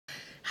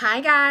Hi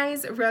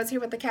guys, Rose here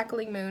with the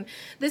Cackling Moon.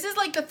 This is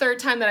like the third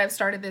time that I've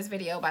started this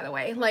video, by the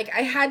way. Like,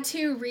 I had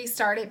to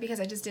restart it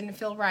because I just didn't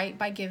feel right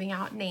by giving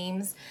out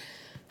names.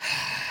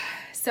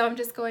 So I'm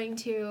just going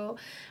to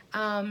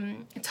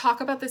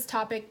talk about this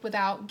topic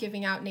without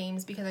giving out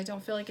names because I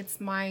don't feel like it's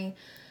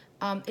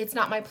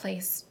not my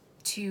place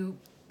to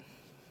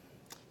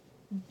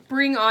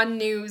bring on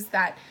news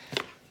that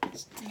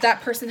that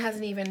person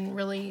hasn't even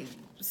really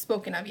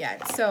spoken of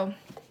yet. So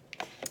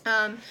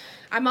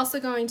I'm also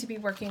going to be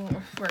working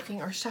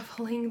or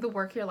shuffling the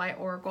Work Your Light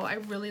Oracle. I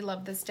really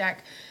love this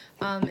deck,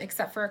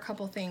 except for a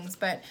couple things.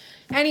 But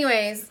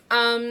anyways,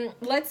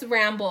 let's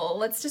ramble.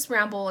 Let's just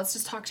ramble. Let's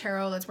just talk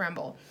tarot. Let's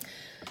ramble.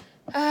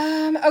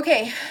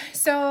 Okay,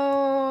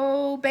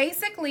 so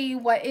basically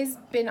what has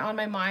been on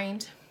my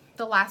mind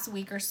the last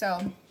week or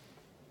so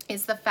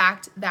is the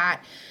fact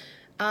that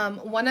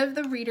one of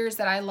the readers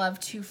that I love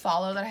to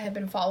follow, that I have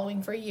been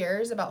following for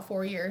years, about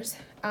 4 years,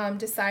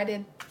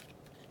 decided,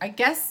 I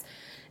guess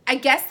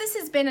this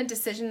has been a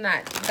decision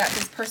that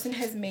this person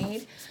has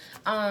made,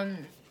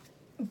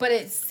 but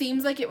it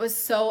seems like it was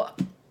so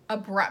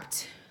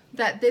abrupt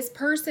that this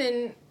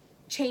person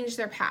changed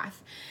their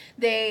path.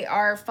 They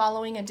are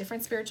following a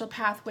different spiritual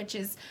path, which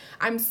is,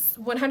 I'm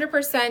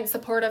 100%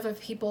 supportive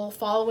of people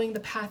following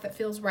the path that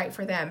feels right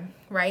for them,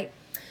 right?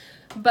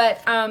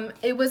 But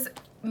it was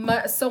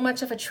so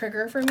much of a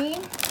trigger for me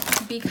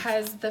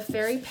because the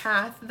very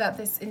path that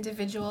this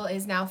individual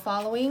is now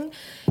following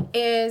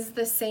is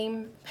the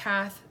same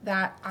path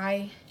that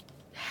I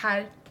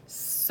had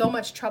so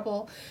much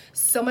trouble,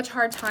 so much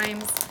hard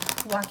times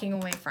walking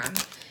away from.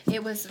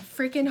 It was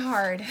freaking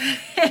hard.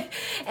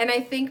 And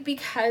I think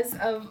because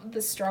of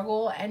the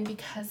struggle and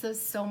because of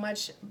so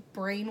much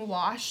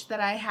brainwash that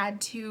I had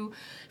to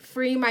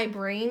free my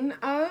brain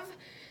of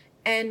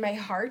and my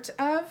heart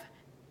of,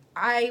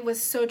 I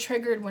was so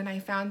triggered when I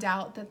found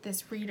out that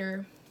this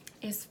reader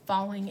is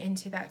falling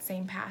into that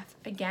same path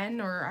again,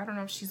 or I don't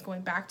know if she's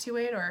going back to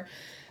it or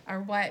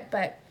what,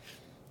 but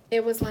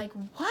it was like,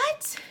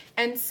 what?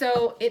 And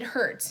so it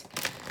hurt.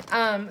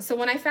 So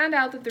when I found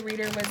out that the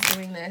reader was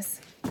doing this,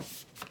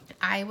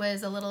 I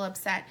was a little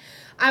upset.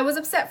 I was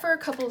upset for a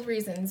couple of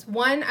reasons.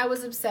 One, I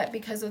was upset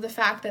because of the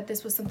fact that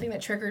this was something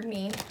that triggered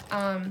me,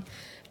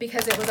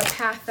 because it was a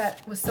path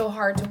that was so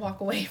hard to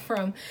walk away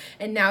from,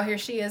 and now here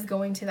she is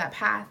going to that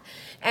path.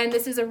 And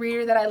this is a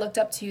reader that I looked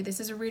up to. This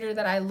is a reader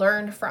that I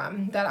learned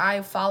from, that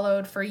I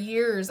followed for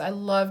years. I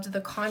loved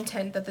the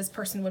content that this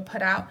person would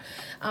put out,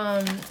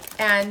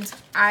 and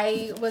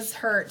I was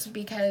hurt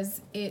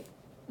because it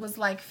was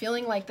like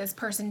feeling like this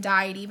person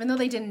died. Even though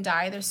they didn't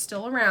die, they're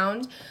still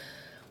around,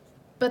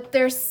 but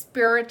their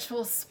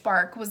spiritual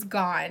spark was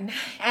gone.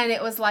 And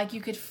it was like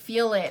you could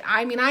feel it.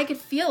 I mean, I could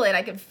feel it.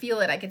 I could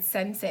feel it. I could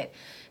sense it.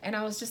 And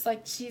I was just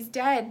like, she's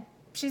dead.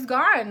 She's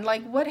gone.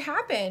 Like, what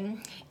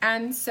happened?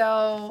 And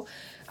so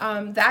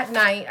that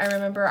night, I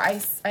remember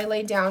I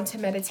laid down to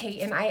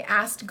meditate and I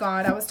asked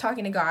God, I was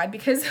talking to God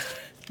because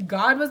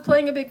God was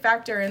playing a big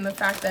factor in the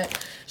fact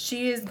that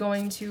she is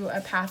going to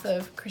a path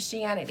of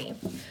Christianity,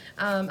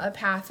 a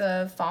path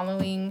of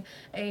following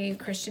a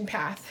Christian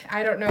path.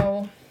 I don't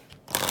know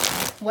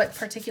what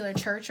particular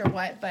church or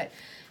what, but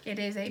it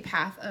is a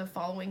path of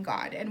following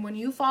God. And when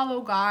you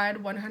follow God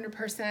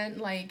 100%,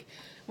 like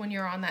when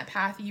you're on that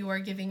path, you are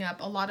giving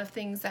up a lot of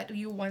things that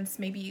you once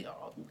maybe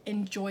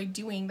enjoyed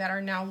doing that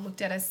are now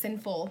looked at as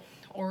sinful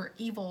or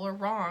evil or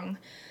wrong,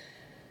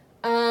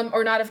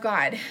 or not of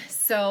God.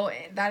 So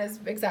that is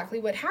exactly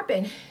what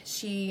happened.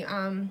 She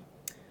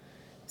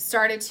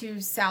started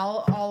to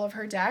sell all of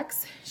her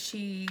decks.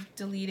 She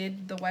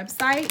deleted the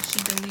website. She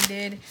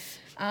deleted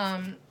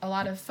a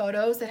lot of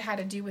photos that had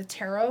to do with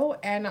tarot,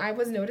 and I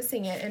was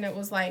noticing it, and it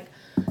was like,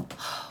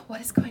 oh,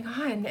 what is going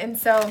on? And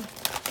so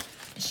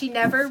she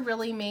never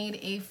really made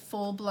a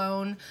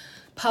full-blown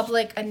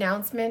public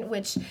announcement,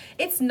 which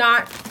she's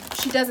not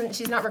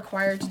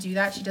required to do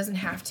that. She doesn't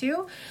have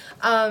to.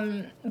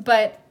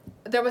 But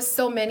there was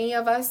so many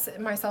of us,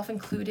 myself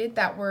included,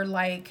 that were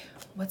like,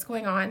 what's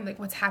going on? Like,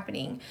 what's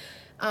happening?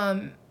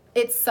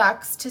 It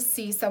sucks to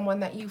see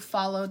someone that you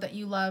followed, that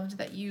you loved,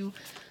 that you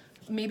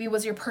maybe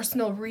was your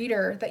personal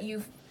reader, that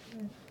you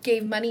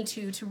gave money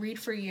to read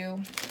for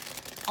you,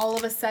 all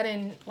of a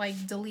sudden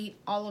like delete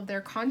all of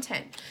their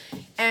content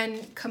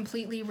and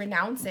completely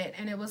renounce it.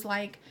 And it was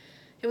like,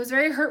 it was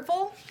very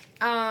hurtful.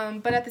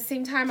 But at the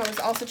same time, I was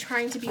also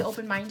trying to be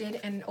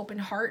open-minded and open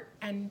heart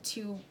and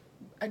to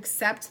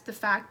accept the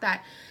fact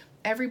that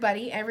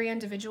every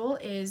individual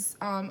is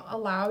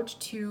allowed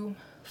to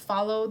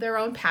follow their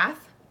own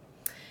path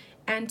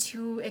and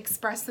to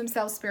express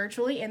themselves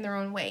spiritually in their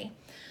own way.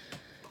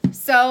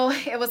 So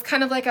it was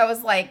kind of like I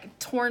was like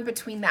torn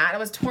between that. I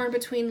was torn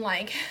between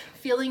like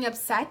feeling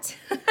upset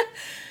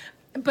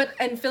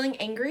and feeling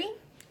angry,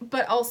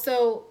 but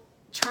also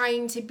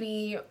trying to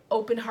be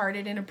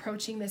open-hearted and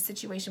approaching this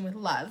situation with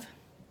love,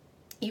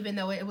 even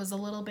though it was a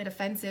little bit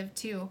offensive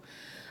too,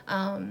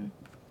 on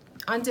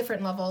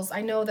different levels.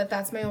 I know that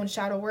that's my own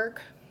shadow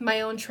work.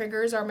 My own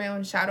triggers are my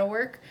own shadow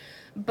work,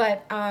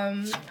 but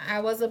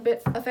I was a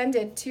bit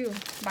offended too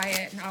by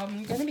it.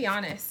 I'm going to be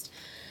honest.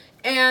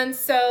 And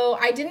so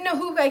I didn't know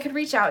who I could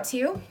reach out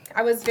to.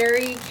 I was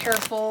very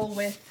careful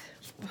with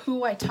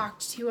who I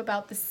talked to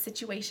about this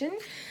situation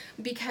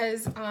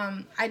because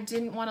I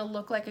didn't want to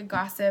look like a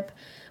gossip,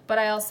 but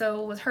I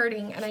also was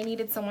hurting and I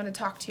needed someone to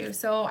talk to.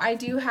 So I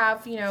do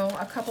have, you know,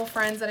 a couple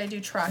friends that I do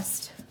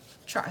trust.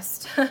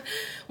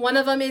 One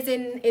of them is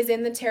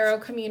in the tarot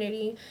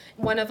community.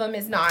 One of them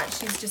is not.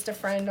 She's just a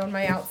friend on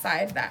my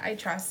outside that I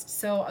trust.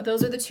 So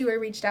those are the two I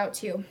reached out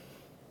to.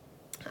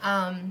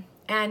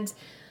 And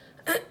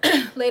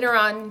later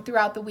on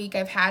throughout the week,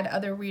 I've had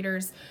other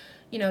readers,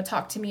 you know,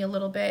 talk to me a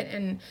little bit,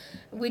 and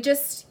we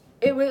just,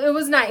 it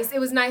was nice. It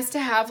was nice to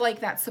have like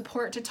that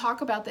support to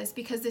talk about this,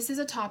 because this is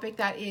a topic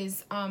that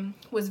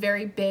was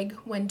very big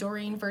when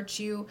Doreen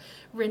Virtue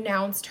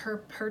renounced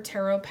her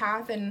tarot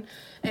path and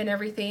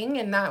everything.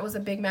 And that was a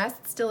big mess.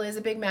 It still is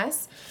a big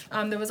mess.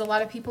 There was a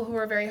lot of people who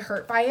were very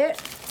hurt by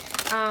it.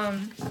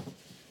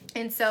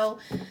 And so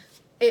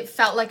it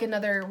felt like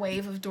another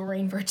wave of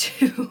Doreen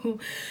Virtue.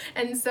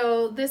 And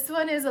so this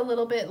one is a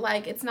little bit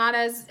like, it's not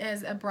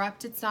as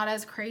abrupt, it's not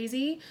as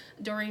crazy.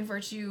 Doreen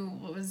Virtue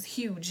was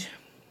huge,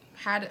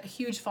 had a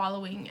huge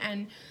following,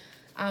 and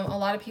a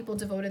lot of people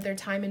devoted their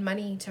time and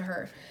money to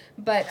her.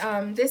 But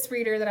this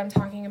reader that I'm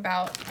talking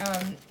about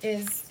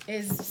is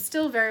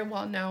still very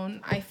well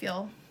known, I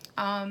feel.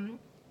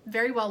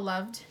 Very well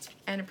loved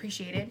and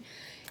appreciated,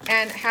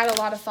 and had a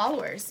lot of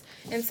followers.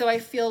 And so I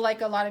feel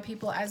like a lot of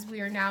people, as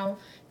we are now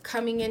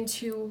coming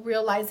into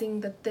realizing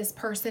that this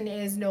person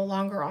is no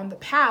longer on the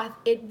path,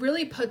 it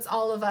really puts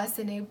all of us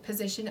in a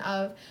position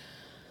of,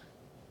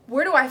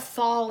 where do I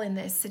fall in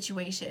this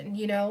situation?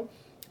 You know,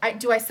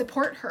 do I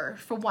support her,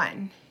 for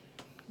one?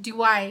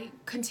 Do I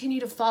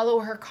continue to follow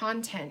her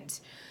content?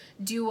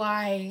 Do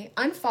I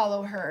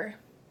unfollow her?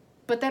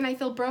 But then I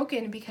feel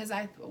broken because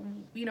I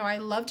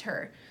loved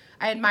her.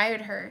 I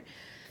admired her.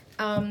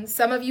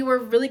 Some of you were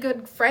really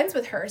good friends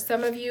with her.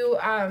 Some of you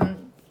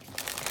hung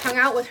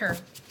out with her.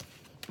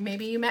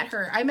 Maybe you met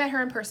her. I met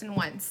her in person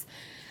once.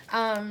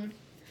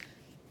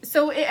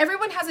 So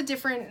everyone has a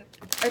different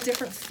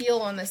feel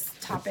on this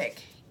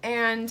topic.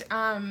 And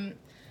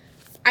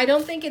I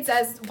don't think it's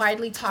as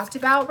widely talked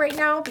about right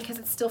now because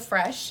it's still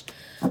fresh.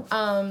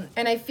 And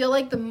I feel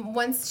like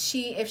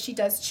if she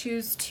does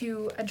choose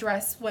to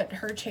address what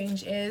her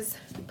change is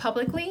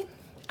publicly,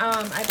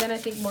 then I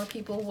think more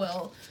people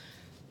will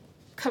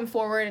come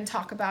forward and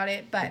talk about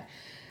it. But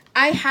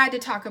I had to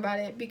talk about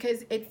it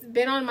because it's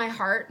been on my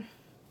heart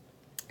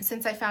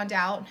since I found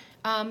out.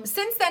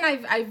 Since then,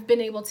 I've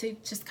been able to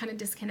just kind of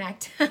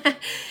disconnect,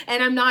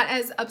 and I'm not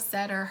as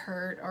upset or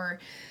hurt or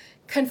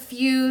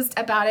confused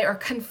about it or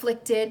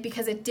conflicted,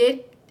 because it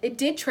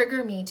did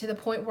trigger me to the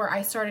point where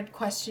I started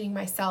questioning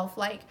myself,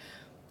 like,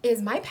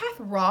 is my path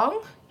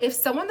wrong? If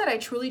someone that I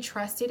truly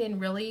trusted and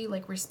really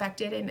like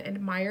respected and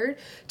admired,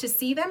 to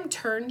see them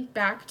turn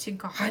back to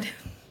God,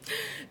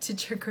 to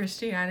true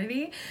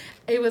Christianity,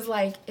 it was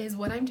like, is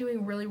what I'm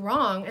doing really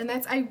wrong? And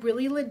I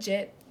really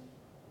legit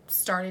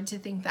started to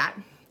think that.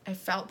 I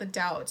felt the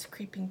doubt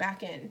creeping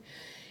back in.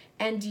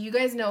 And do you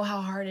guys know how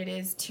hard it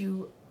is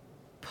to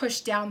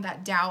push down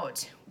that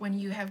doubt when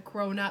you have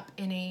grown up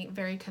in a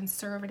very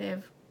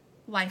conservative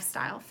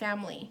lifestyle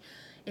family?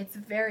 It's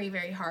very,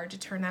 very hard to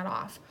turn that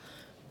off.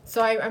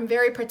 So I'm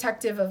very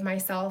protective of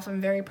myself. I'm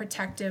very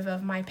protective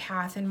of my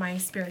path and my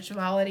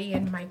spirituality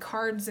and my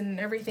cards and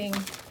everything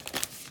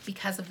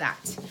because of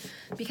that.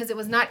 Because it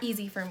was not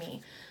easy for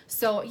me.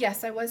 So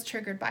yes, I was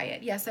triggered by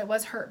it. Yes, I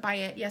was hurt by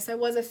it. Yes, I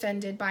was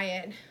offended by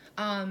it.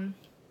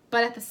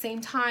 But at the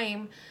same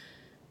time,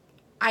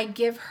 I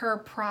give her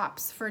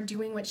props for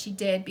doing what she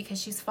did,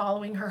 because she's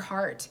following her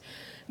heart,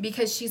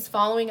 because she's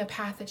following a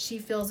path that she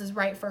feels is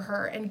right for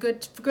her and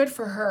good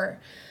for her.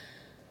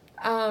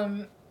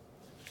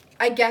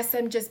 I guess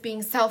I'm just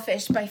being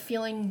selfish by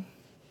feeling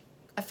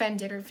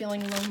offended or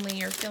feeling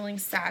lonely or feeling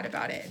sad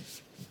about it.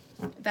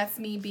 That's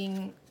me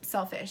being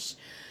selfish,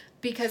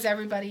 because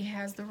everybody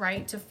has the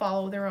right to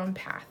follow their own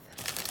path.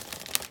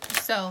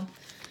 So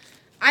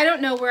I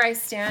don't know where I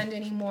stand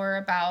anymore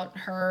about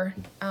her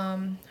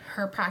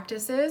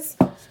practices.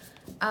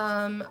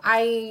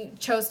 I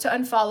chose to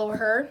unfollow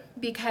her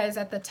because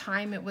at the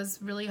time it was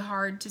really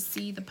hard to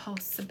see the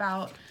posts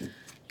about,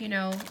 you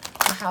know,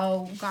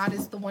 how God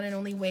is the one and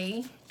only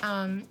way.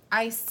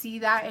 I see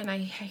that and I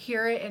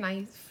hear it, and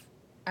I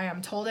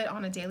am told it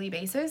on a daily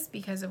basis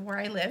because of where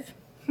I live.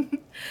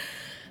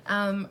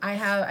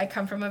 I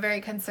come from a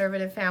very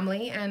conservative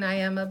family, and I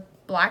am a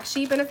black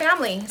sheep in a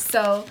family.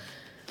 So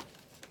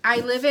I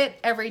live it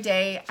every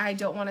day. I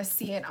don't want to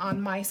see it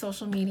on my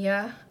social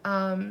media,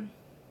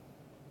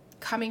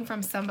 coming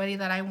from somebody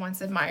that I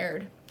once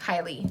admired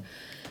highly.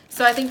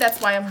 So I think that's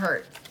why I'm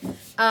hurt.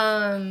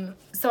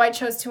 So I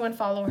chose to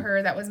unfollow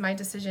her. That was my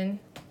decision.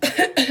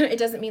 It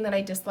doesn't mean that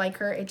I dislike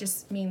her. It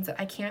just means that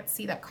I can't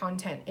see that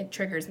content. It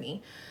triggers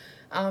me.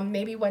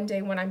 Maybe one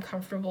day when I'm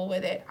comfortable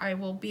with it, I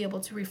will be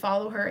able to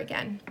refollow her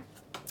again.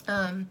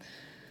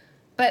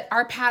 But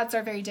our paths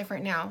are very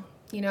different now.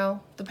 You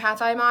know, the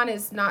path I'm on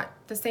is not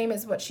the same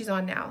as what she's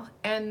on now.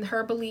 And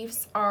her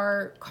beliefs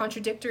are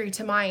contradictory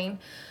to mine.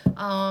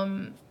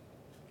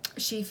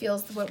 she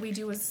feels what we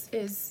do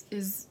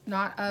is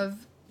not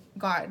of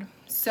God.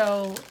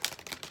 So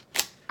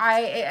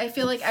I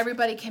feel like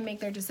everybody can make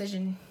their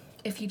decision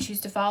if you choose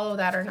to follow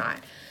that or not.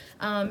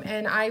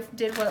 And I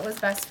did what was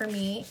best for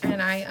me,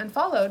 and I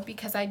unfollowed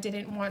because I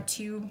didn't want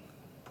to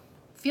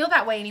feel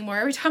that way anymore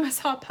every time I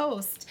saw a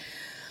post.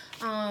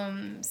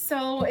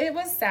 So it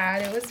was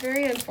sad. It was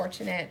very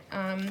unfortunate.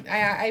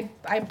 I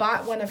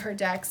bought one of her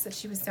decks that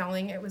she was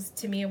selling. It was,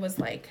 to me, it was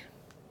like,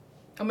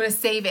 I'm going to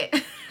save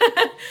it.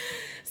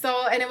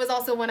 So, and it was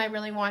also one I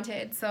really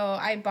wanted. So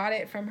I bought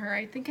it from her.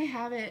 I think I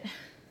have it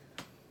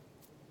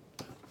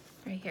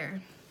right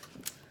here.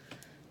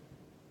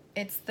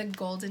 It's the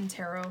Golden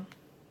Tarot.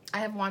 I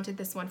have wanted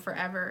this one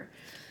forever.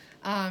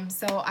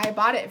 So I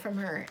bought it from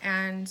her,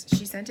 and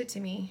she sent it to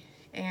me,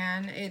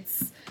 and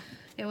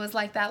it was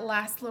like that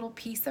last little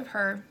piece of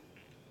her.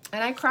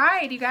 And I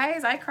cried, you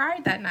guys. I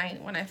cried that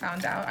night when I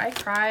found out. I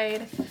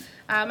cried.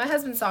 My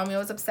husband saw me. I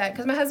was upset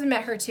because my husband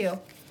met her too.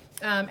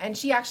 And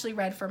she actually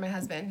read for my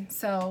husband.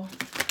 So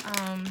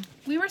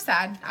we were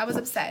sad. I was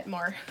upset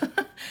more.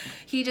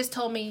 He just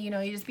told me, you know,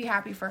 you just be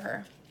happy for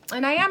her.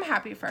 And I am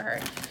happy for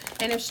her.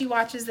 And if she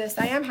watches this,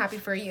 I am happy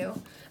for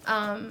you.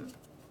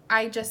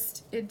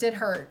 It did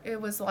hurt. It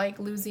was like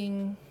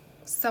losing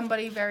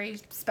somebody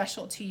very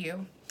special to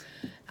you.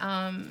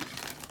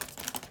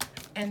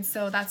 And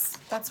so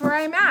that's where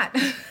I'm at.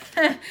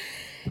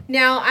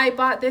 Now, I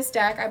bought this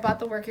deck. I bought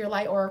the Work Your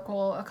Light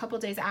Oracle a couple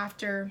days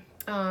after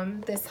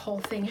this whole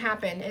thing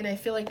happened. And I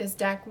feel like this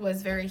deck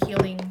was very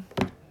healing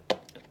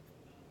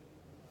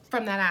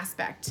from that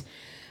aspect.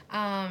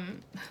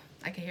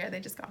 I can hear they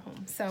just got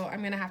home, so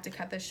I'm gonna have to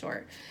cut this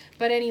short.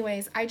 But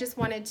anyways, I just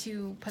wanted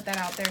to put that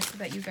out there so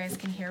that you guys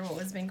can hear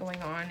what has been going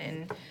on,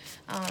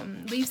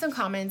 and leave some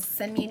comments,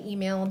 send me an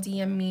email,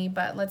 DM me,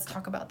 but let's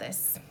talk about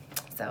this.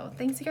 So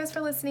thanks you guys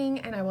for listening,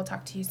 and I will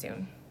talk to you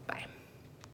soon.